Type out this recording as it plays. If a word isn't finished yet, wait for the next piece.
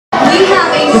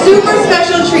a super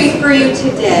special treat for you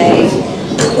today.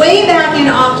 Way back in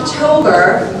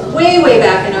October, way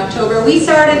back in October, we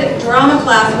started drama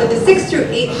class with the 6th through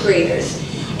 8th graders.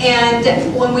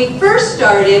 And when we first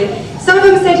started, some of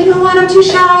them said, you know what, I'm too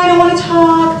shy, I don't want to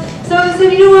talk. Some of them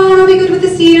said, you know what, I'll be good with the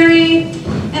scenery.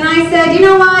 And I said, you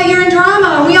know what, you're in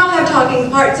drama, and we all have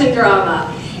talking parts in drama.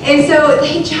 And so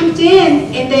they jumped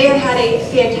in, and they have had a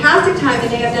fantastic time, and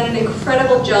they have done an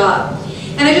incredible job.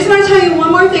 And I just want to tell you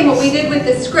one more thing, what we did with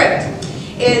this script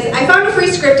is I found a free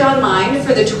script online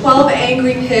for the 12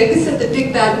 angry pigs that the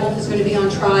big bad wolf is going to be on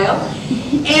trial.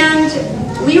 And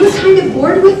we were kind of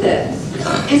bored with it.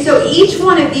 And so each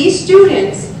one of these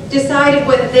students decided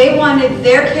what they wanted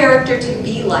their character to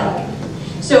be like.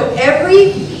 So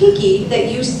every piggy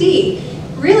that you see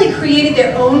really created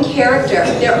their own character,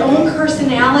 their own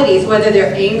personalities, whether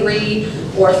they're angry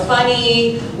or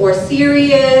funny or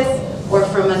serious or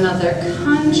from another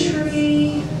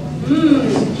country.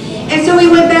 And so we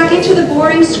went back into the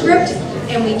boring script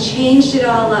and we changed it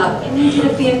all up, and they did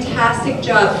a fantastic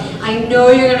job. I know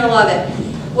you're going to love it.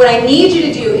 What I need you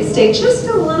to do is stay just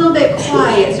a little bit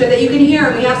quiet so that you can hear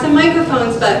them. We have some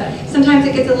microphones, but sometimes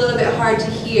it gets a little bit hard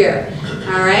to hear.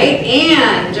 All right,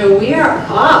 and we are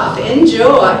off.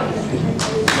 Enjoy.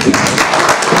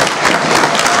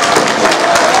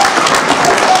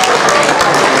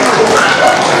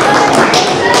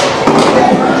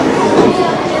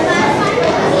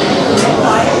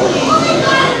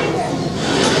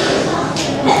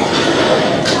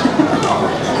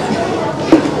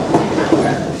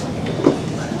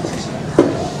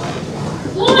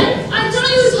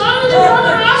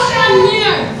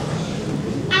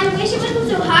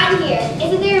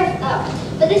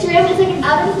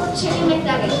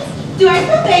 Do I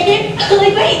smell bacon?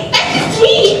 Like, wait, that's just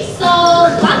tea! So,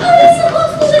 what are we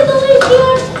supposed to do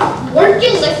here? Weren't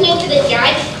you listening to the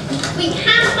judge? We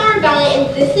cast our ballot and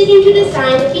listening to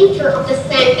decide the future of the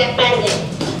Senate defendant.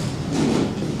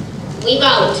 We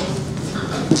vote.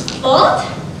 Vote?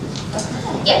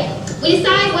 Yes. We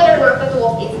decide whether or not that the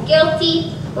wolf is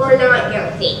guilty or not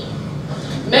guilty.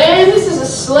 Man, this is a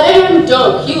slam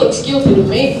dunk. He looks guilty to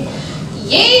me.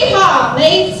 Yeehaw,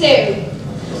 me too.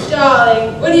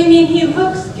 Darling, what do you mean he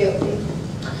looks guilty?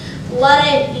 Let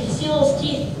it be seals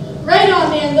teeth. Right on,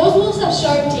 man. Those wolves have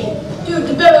sharp teeth. Dude,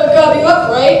 the better gob you up,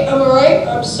 right? Am I right?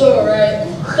 I'm so right.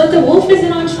 But the wolf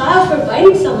isn't on trial for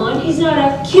biting someone. He's not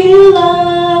a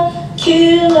killer.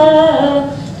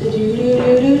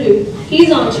 Do-do-do-do-do. He's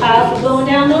on trial for blowing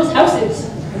down those houses.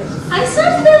 I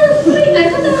thought there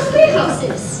were 3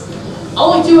 houses.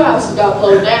 Only 2 houses got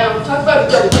blown down. Talk about a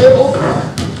double dribble.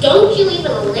 Don't you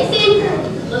even listen?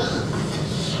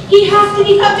 He has to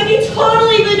be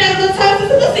totally blew down those houses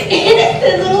with those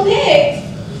innocent little pigs.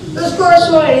 Those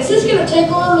course right. Is this going to take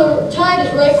on the tide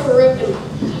is ripe for ripping?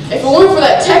 If it weren't for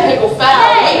that technical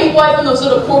foul, we'd be wiping those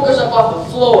little porkers up off the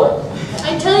floor.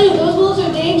 I tell you, those wolves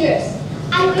are dangerous.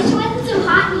 I wish it wasn't so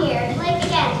hot in here. Like,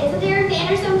 again, isn't there a fan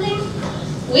or something?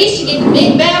 We should get the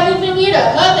big bad wolf in here to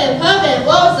huff and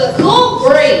blow us a cool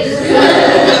breeze.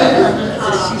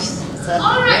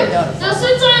 Alright, now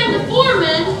since I am the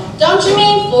foreman... Don't you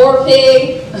mean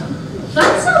 4-pig?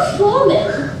 That's a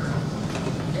foreman.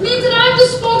 It means that I'm the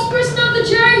spokesperson of the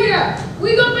jury here.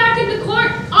 We go back into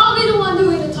court, I'll be the one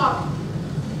doing the talking.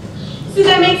 So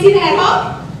that makes you the head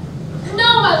hog?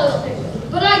 No, my little pig,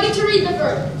 but I get to read the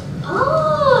verdict.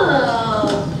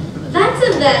 Oh, that's a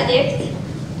verdict.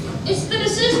 It's the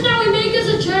decision that we make as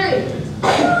a jury.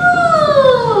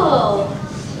 Oh,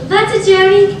 that's a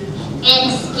jury.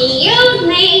 Excuse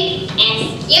me.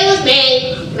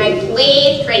 Can I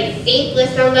please trade seats with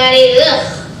somebody? Ugh.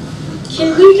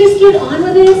 Can we just get on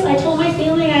with this? I told my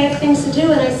family I have things to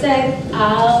do, and I said,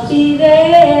 I'll be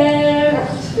there.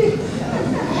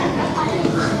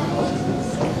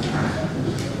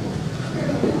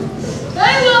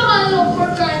 Very well, my little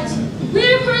pork rinds. We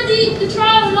have heard the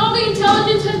trial, and all the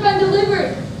intelligence has been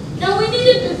delivered. Now we need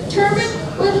to determine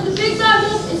whether the big bad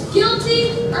wolf is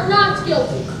guilty or not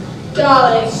guilty.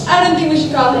 Darling, I don't think we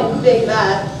should call him Big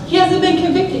Bad. He hasn't been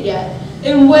convicted yet.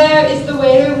 And where is the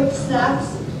waiter with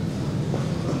snacks?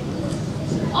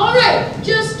 Alright,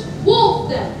 just wolf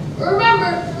then.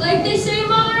 Remember, like they say in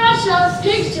Mother Russia,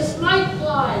 pigs just might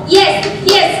fly. Yes,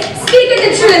 speak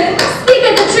the truth.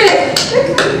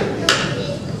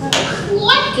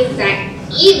 What does that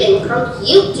even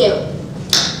compute to?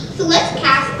 So let's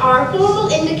cast our formal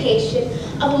indication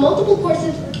of a multiple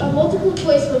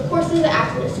choice for courses of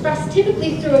action expressed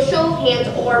typically through a show of hands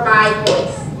or by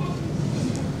voice.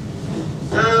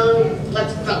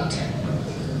 Let's vote.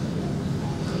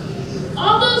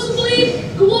 All those who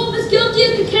believe the wolf is guilty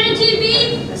of the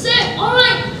KGB, say,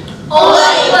 alright.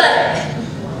 Alright.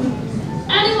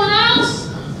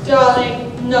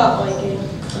 not oinking.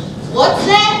 What's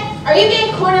that? Are you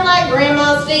being cornered like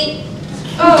Grandma's feet?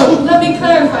 Oh, let me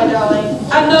clarify, darling.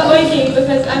 I'm not oinking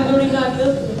because I'm really not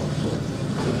guilty.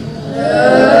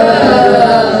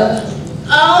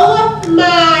 Oh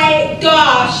my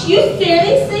gosh, you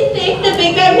seriously think the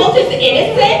big bad wolf is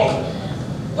innocent?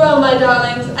 Well, my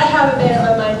darlings, I haven't made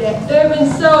up my mind yet. There have been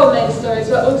so many stories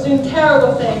about wolves doing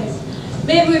terrible things.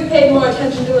 Maybe we've paid more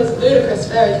attention to his ludicrous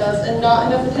fairy tales and not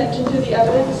enough attention to the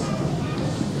evidence.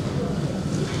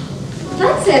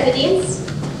 That's evidence.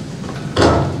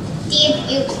 Did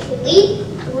you sleep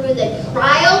through the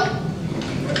trial?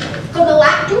 From the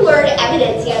lack of word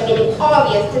evidence yet getting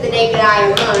obvious to the naked eye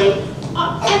or mind,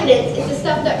 evidence is the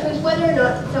stuff that proves whether or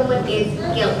not someone is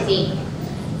guilty.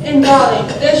 And darling,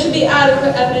 there should be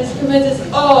adequate evidence to convince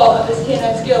us all of this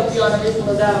canine's guilt beyond a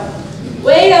reasonable doubt.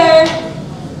 Waiter!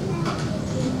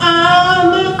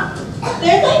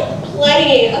 There's like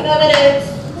plenty of evidence.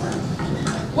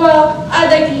 Well, I'd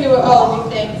like to hear what all of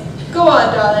you think. Go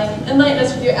on, darling. Enlighten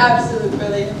us with your absolute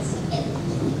brilliance.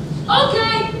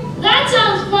 Okay, that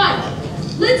sounds fun.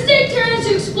 Let's take turns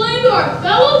to explain to our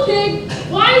fellow pig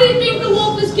why we think the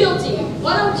wolf is guilty.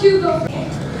 Why don't you go first?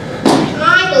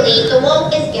 I believe the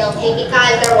wolf is guilty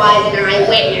because there was an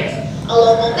eyewitness. A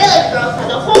local village girl saw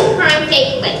the whole crime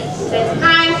take place. Since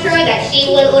I'm sure that she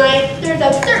wouldn't lie, there's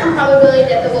a certain probability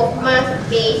that the wolf must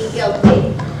be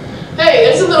guilty. Hey,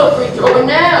 it's a little free throwing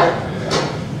now.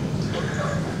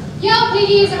 Yo,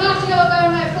 piggies, I'm off to go buy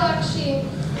my flock sheep.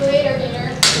 Later,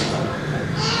 Gator.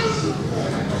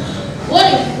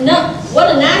 What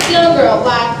a nice young girl.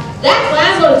 Why, that's why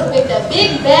I'm going to pick the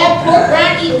big bad pork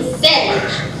rind eating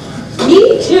savage. Me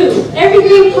too. Every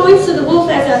green points to the wolf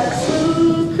as a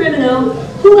smooth criminal.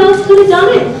 Who else could have done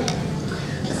it?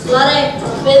 Slutty,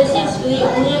 offensive for the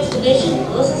only explanation.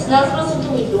 Unless it's not supposed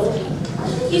to be doing.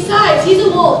 Besides, he's a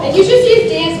wolf, and you should see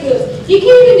his dance moves. He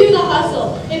can't even do the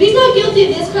hustle. If he's not guilty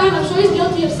of this crime, I'm sure he's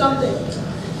guilty of something.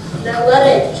 Now let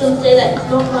it. Shouldn't say that. It's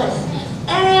no place.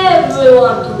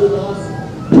 Everyone can do the hustle.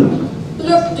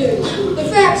 Look, dude, the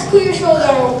fact's clear show that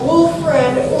our wolf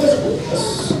friend was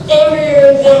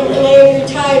angrier than an angry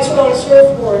tide on a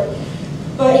surfboard.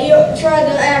 But he tried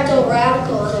to act all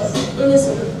radical on it.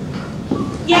 Listen.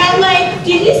 Yeah, like,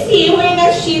 did you see him wearing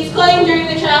those sheep's clothing during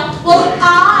the trial? Well,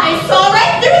 I saw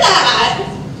right through that.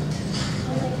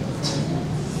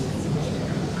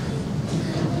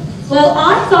 Well,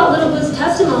 I thought Little Blue's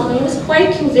testimony was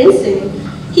quite convincing.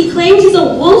 He claimed he's a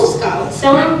Wolf Scout,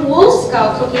 selling Wolf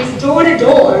Scout cookies door to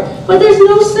door, but there's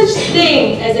no such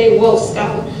thing as a Wolf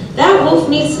Scout. That wolf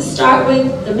needs to start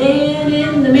with the man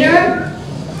in the mirror.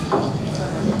 A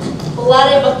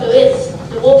lot of but there is.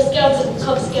 The Wolf Scouts and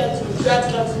Cub Scouts and Drat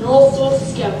Scouts and all sorts of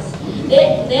scouts.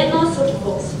 They're not such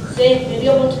folks. Say, maybe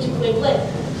I wanted to play.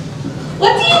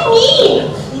 What do you mean?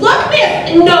 Look,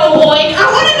 Miss No Boy, I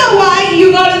want to know why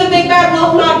you go to the big bad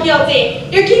wolf not guilty.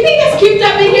 You're keeping us cooped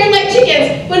up in here like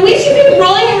chickens when we should be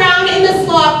rolling around in the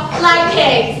slop like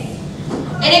pigs.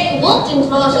 And if the wolf didn't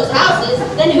demolish those houses,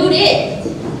 then who did?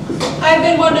 I've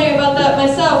been wondering about that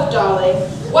myself, darling.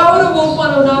 Why would a wolf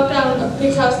want to knock down a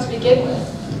pig's house to begin with?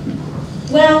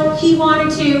 Well, he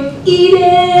wanted to eat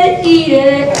it, eat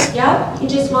it. Yep, he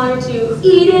just wanted to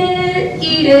eat it,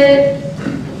 eat it.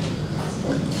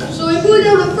 So he blew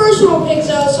down the first little pig's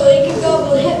house so he could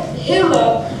gobble him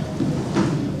up.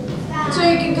 So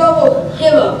he could gobble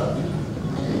him up.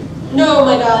 No,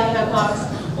 my darling Hemhawks.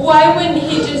 Why wouldn't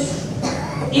he just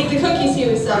eat the cookies he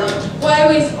was selling? Why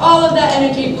waste all of that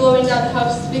energy blowing down the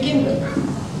house to begin with?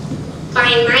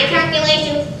 By my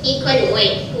calculations, he couldn't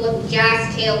wait. He was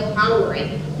just too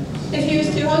hungry. If he was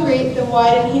too hungry, then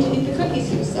why didn't he eat the cookies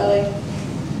he was selling?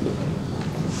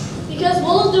 Because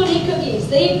wolves don't eat cookies.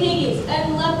 They eat piggies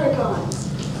and leprechauns.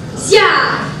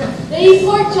 Yeah! They eat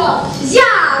pork chops.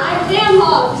 Yeah! And ham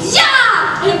hogs.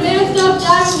 Yeah! And man stopped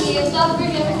jacking me and stopped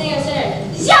agreeing everything I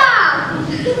said. Yeah!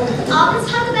 All this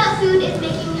talk about food is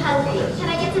making me hungry. Can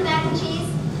I get some mac and cheese?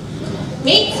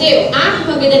 Me too. I'm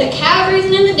hungrier than the Calvaries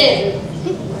and in the desert.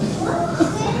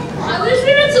 I wish we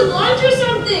had some lunch or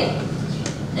something.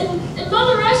 In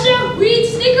Mother Russia, we eat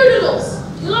snickerdoodles.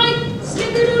 Do you like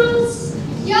snickerdoodles?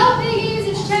 Yo, piggies,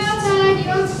 it's chow time. You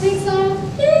want some pig sauce?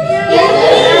 Yeah. Let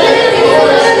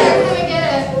me get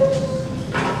it.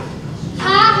 I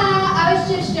was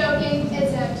just joking.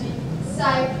 It's empty.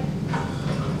 Psych.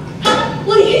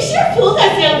 Well, you sure fooled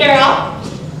us, young girl.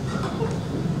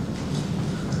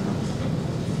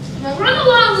 Now run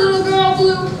along, little girl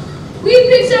Blue. We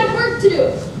pigs have work to do.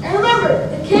 And remember,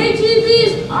 the KGB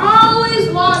is always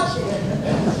watching.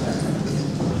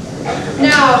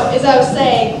 Now, as I was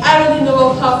saying, I don't think the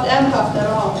wolf huffed and puffed at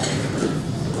all.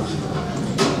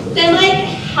 Then, like,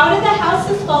 How did the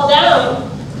houses fall down?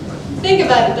 Think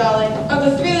about it, darling. Of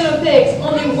the 3 little pigs,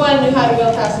 only one knew how to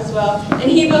build houses well,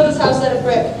 and he built his house out of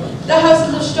brick. The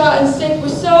houses of straw and stick were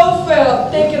so frail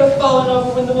they could have fallen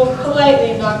over when the wolf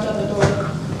politely knocked on the door.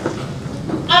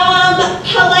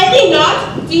 Politely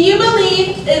knocked? Do you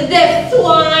believe this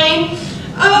swine?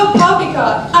 Oh,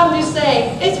 poppycock, I'm just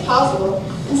saying, it's possible.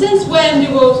 And since when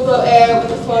do wolves blow air with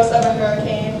the force of a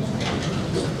hurricane?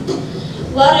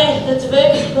 Laddie, that's a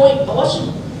very good point. I watched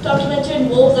a documentary on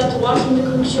wolves after watching the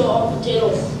cooking show on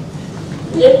potatoes.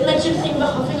 They didn't mention anything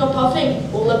about huffing or puffing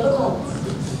or leprechauns.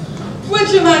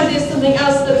 Which reminds me of something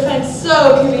else that a friend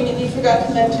so conveniently forgot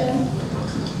to mention.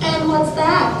 And what's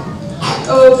that?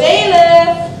 Oh,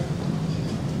 bailiff!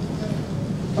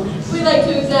 We'd like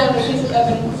to examine a piece of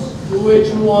evidence.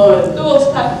 Which one? The wolf's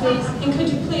pack, please. And could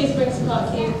you please bring some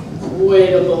hot tea?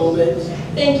 Wait a moment.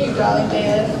 Thank you, darling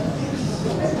bailiff.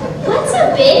 What's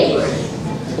a bailiff?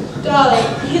 Darling,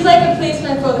 he's like a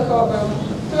policeman for the courtroom.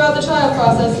 Throughout the trial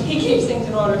process, he keeps things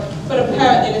in order, but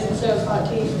apparently doesn't serve hot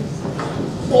tea.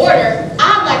 Order?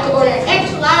 I'd like to order an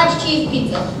extra large cheese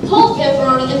pizza, whole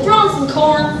pepperoni, and throw in some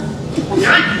corn.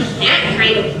 Not that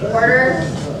kind of order.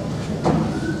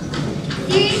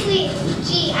 Seriously,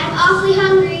 gee, I'm awfully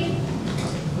hungry.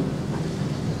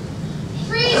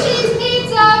 Free cheese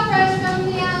pizza, fresh from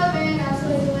the oven,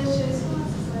 absolutely delicious.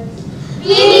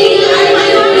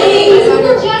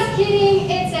 Just kidding,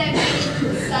 it's empty.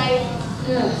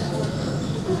 Silence.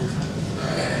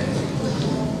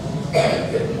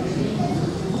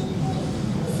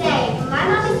 Say, my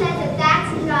mama says that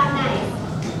that's not nice.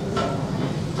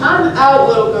 I'm out,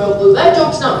 little girl blue. That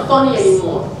joke's not funny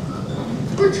anymore.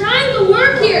 We're trying to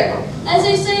work here. As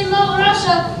they say in Mother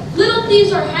Russia, little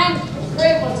thieves are hanged, but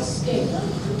brave ones escape.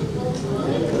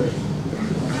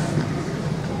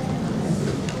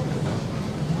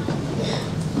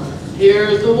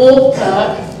 Here's the wolf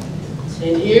pack,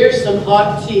 and here's some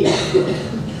hot tea. I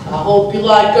hope you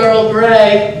like Earl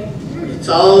Grey. It's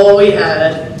all we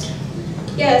had.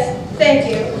 Yes, thank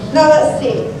you. Now let's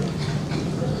see.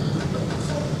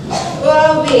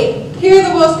 Well, B, here are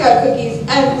the Wolf Scout cookies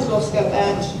and his Wolf Scout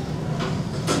badge.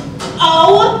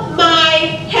 Oh my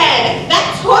head. That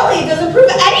totally doesn't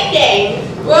prove anything.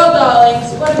 Well,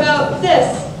 darlings, what about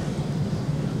this?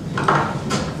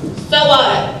 So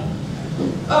what?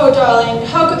 Oh, darling,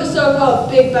 how could the so-called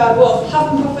big bad wolf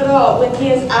huff and puff at all when he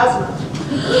has asthma?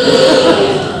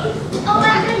 Oh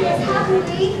my goodness, how could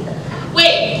we?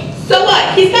 Wait, so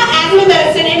what? He's got asthma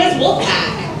medicine in his wolf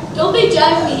pack. Don't be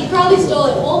judging me. He probably stole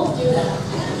it. Wolves do that.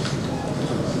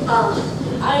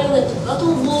 I let not the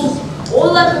wolves or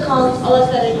leprechauns all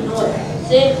like that anymore.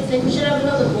 Say, think we should have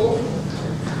another wolf?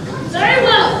 Very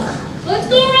well. Let's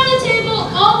go around the table.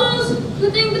 All those who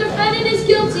think the defendant is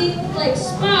guilty, like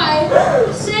spy,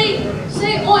 say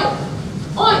oink.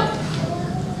 Oink.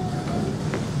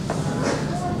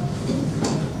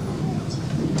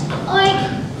 Oink.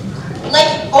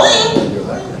 Like oink.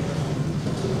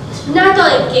 Not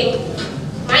oinking.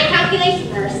 My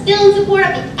calculations are still in support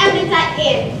of the evidence at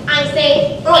hand. I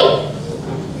say oink.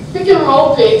 Pick and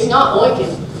roll pigs, not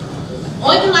oinking.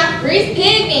 Oinking like a greased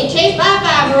pig being chased by a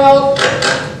 5-year-old.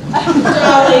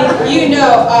 Darling, you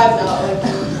know I'm not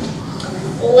oinking.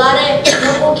 Laddie,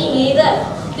 not oinking either.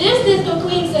 This disco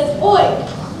queen says oink.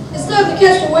 It's not to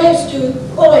catch the waves, dude.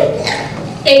 Oink.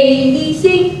 A, B,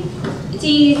 C. It's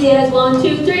easy as 1,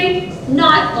 2, 3.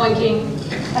 Not oinking.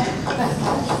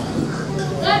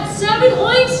 That's 7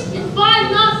 oinks and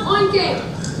 5 not oinking.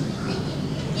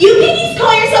 You piggies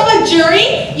call yourself a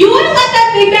jury? You want to let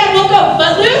that big bad wolf go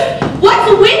footloose? What's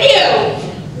with you?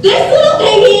 This little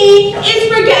piggy is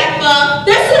forgetful.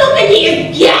 This little piggy is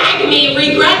gag me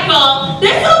regretful.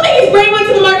 This little piggy's brain went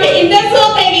to the market and this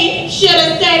little piggy should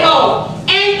have stayed home.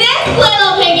 And this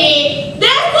little piggy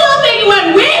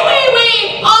went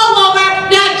wee all over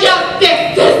the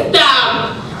justice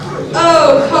system.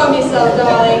 Oh, calm yourself,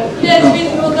 darling. There's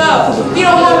reasonable doubt. We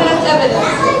don't have enough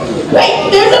evidence.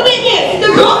 Wait, there's a witness. The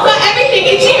girl saw everything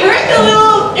and she heard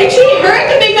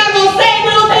the big bad wolf say,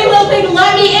 little pig,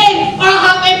 let me in or I'll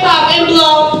huff and puff and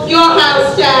blow your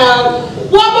house down.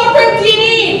 What more proof do you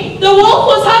need? The wolf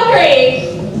was hungry.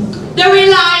 The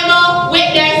reliable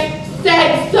witness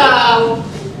said so.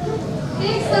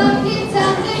 Pizza, come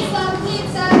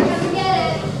get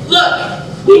it. Look,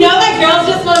 we know that girls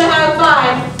just want to have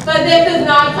fun, but this is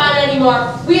not fun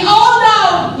anymore. We all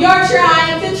know you're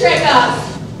trying to trick us.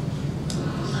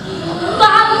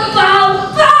 Bow,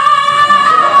 bow, bow!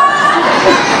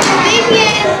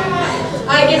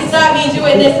 I guess that means your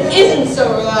witness isn't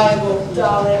so reliable,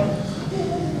 darling.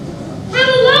 For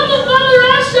the love of Mother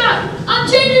Russia, I'm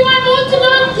changing my vote to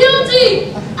not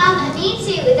guilty. Me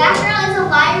too. That girl is a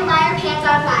liar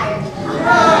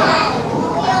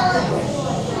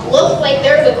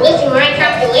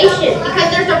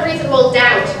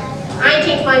I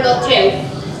changed my vote too.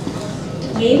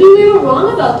 Maybe we were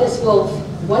wrong about this wolf.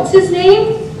 What's his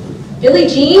name? Billie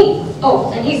Jean?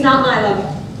 Oh, and he's not my lover.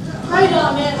 Right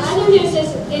on, man. I knew he was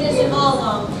innocent all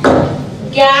along.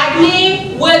 Gag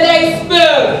me with a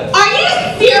spoon. Are you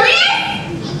serious?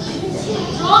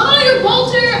 Drama, your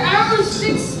Walter, hour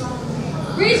 6.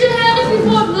 Raise your hand if you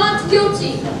vote not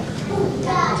guilty.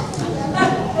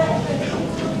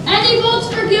 Any votes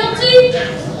for guilty?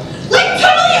 Like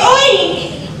totally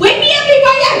oink! Wake me up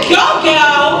before you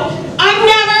go! I'm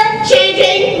never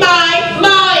changing my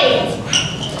mind!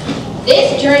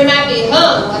 This jury might be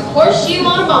hung like horseshoe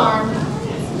on a barn.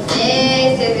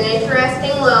 This is an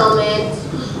interesting moment.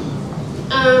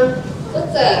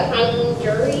 What's a hung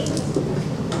jury?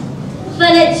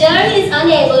 When a jury is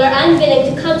unable or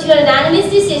unwilling to come to an unanimous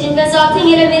decision resulting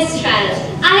in a mistrial,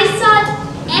 I thought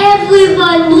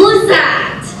everyone knew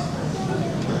that.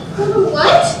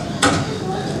 What?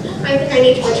 I think I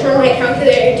need to return my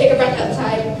calculator and take a breath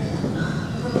outside.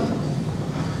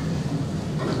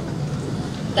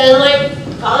 Then I'm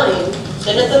fine.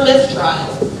 Then it's a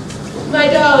mistrial. My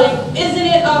darling, isn't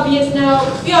it obvious now?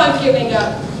 Beyond giving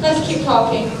up. Let's keep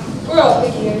talking. We're all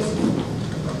big ears.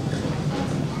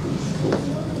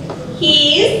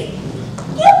 He's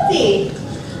guilty.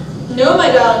 No, my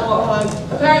darling Warthog.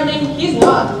 Apparently, he's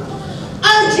not.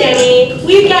 Oh, Jenny,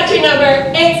 we've got your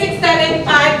number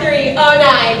 867-5309,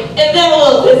 and the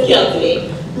wolf is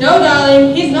guilty. No,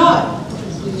 darling, he's not.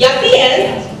 Yes, he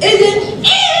is. Isn't?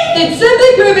 Then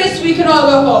simply prove it so we can all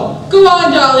go home. Go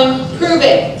on, darling. Prove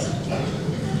it.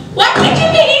 What would you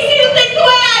think easy to think the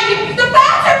way I do? The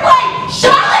facts are plain.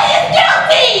 Charlotte is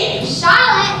guilty!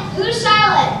 Charlotte? Who's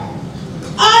Charlotte?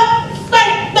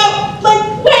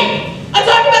 Wait! I'm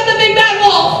talking about the big bad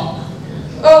wolf!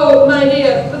 Oh, my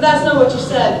dear, but that's not what you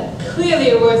said. Clearly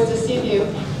your words deceive you.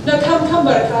 Now come,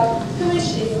 Buttercup. Who is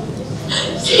she?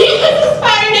 She was a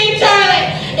spider named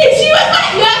Charlotte, and she was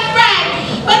my best friend.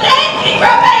 But then she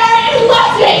broke my heart and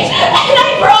left me, and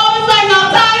I promised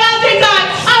myself time after time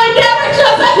I would never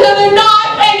trust another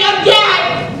non-thing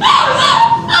again.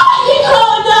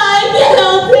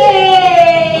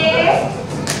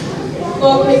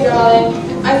 Well, okay, darling.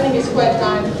 I think it's quite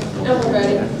time, and we're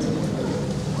ready.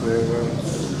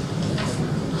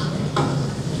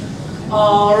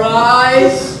 All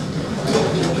rise.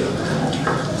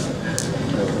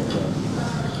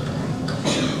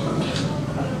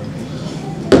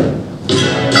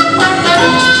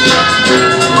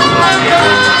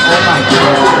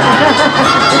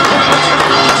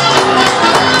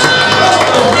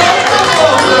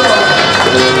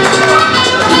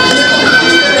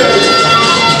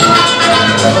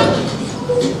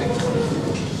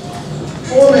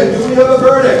 Foreman, do we have a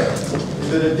verdict? Is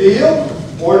it a deal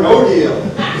or no deal?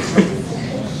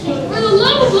 For the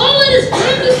love of all that is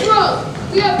good in this world,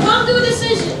 we have come to a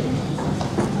decision.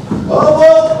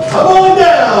 Well, come on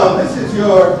down.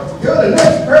 You're the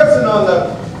next person on the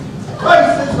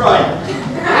Price is Right.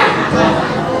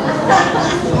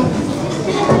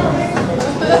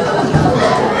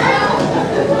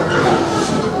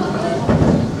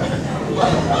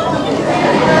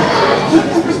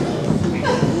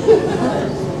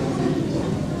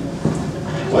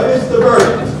 What is the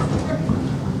verdict?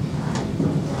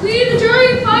 We, the jury,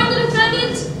 find the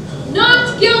defendant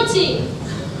not guilty.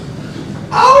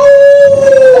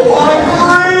 Oh, I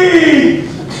agree!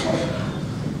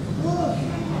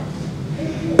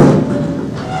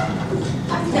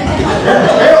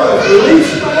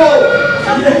 Release the wolf.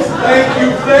 Yes,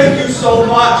 thank you so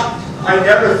much. I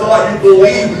never thought you'd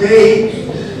believe me.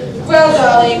 Well,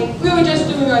 darling, we were just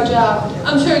doing our job.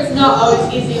 I'm sure it's not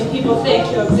always easy when people think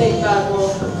you're a big bad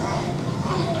wolf.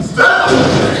 Stop!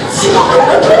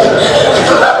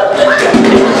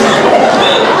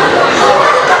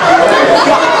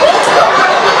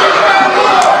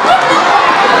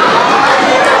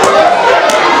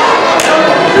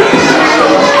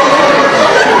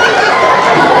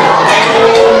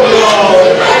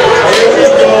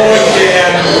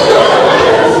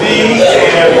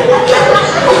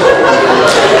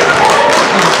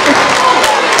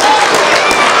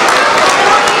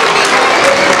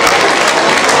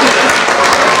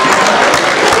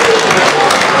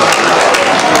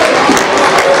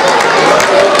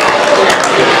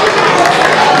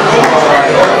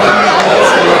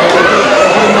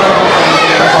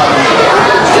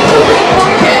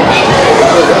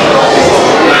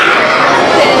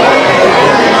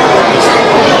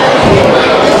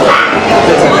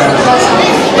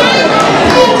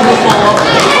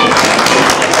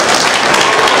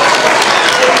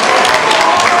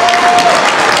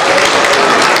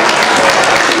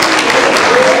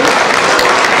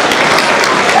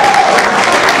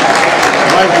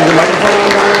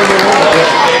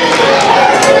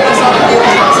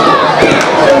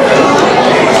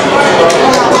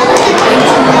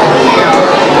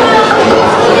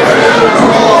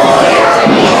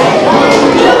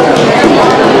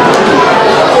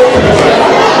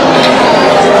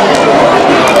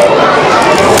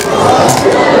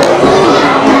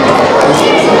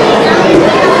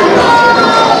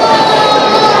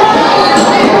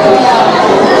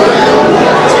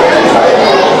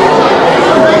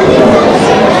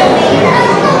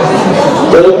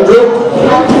 Golden group,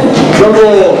 drum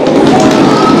roll.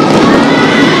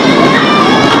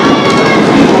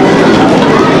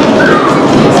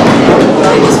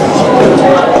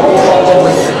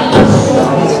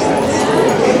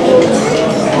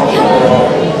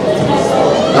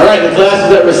 All right, the classes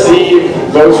that receive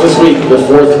votes this week, the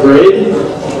 4th grade.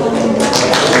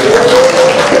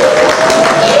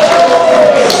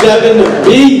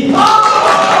 7B.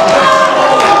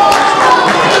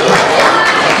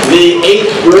 The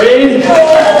 8th grade.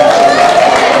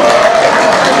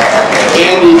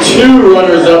 And the 2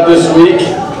 runners-up this week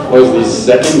was the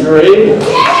 2nd grade.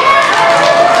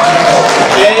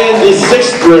 And the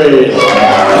 6th grade.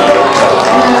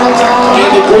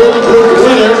 And the golden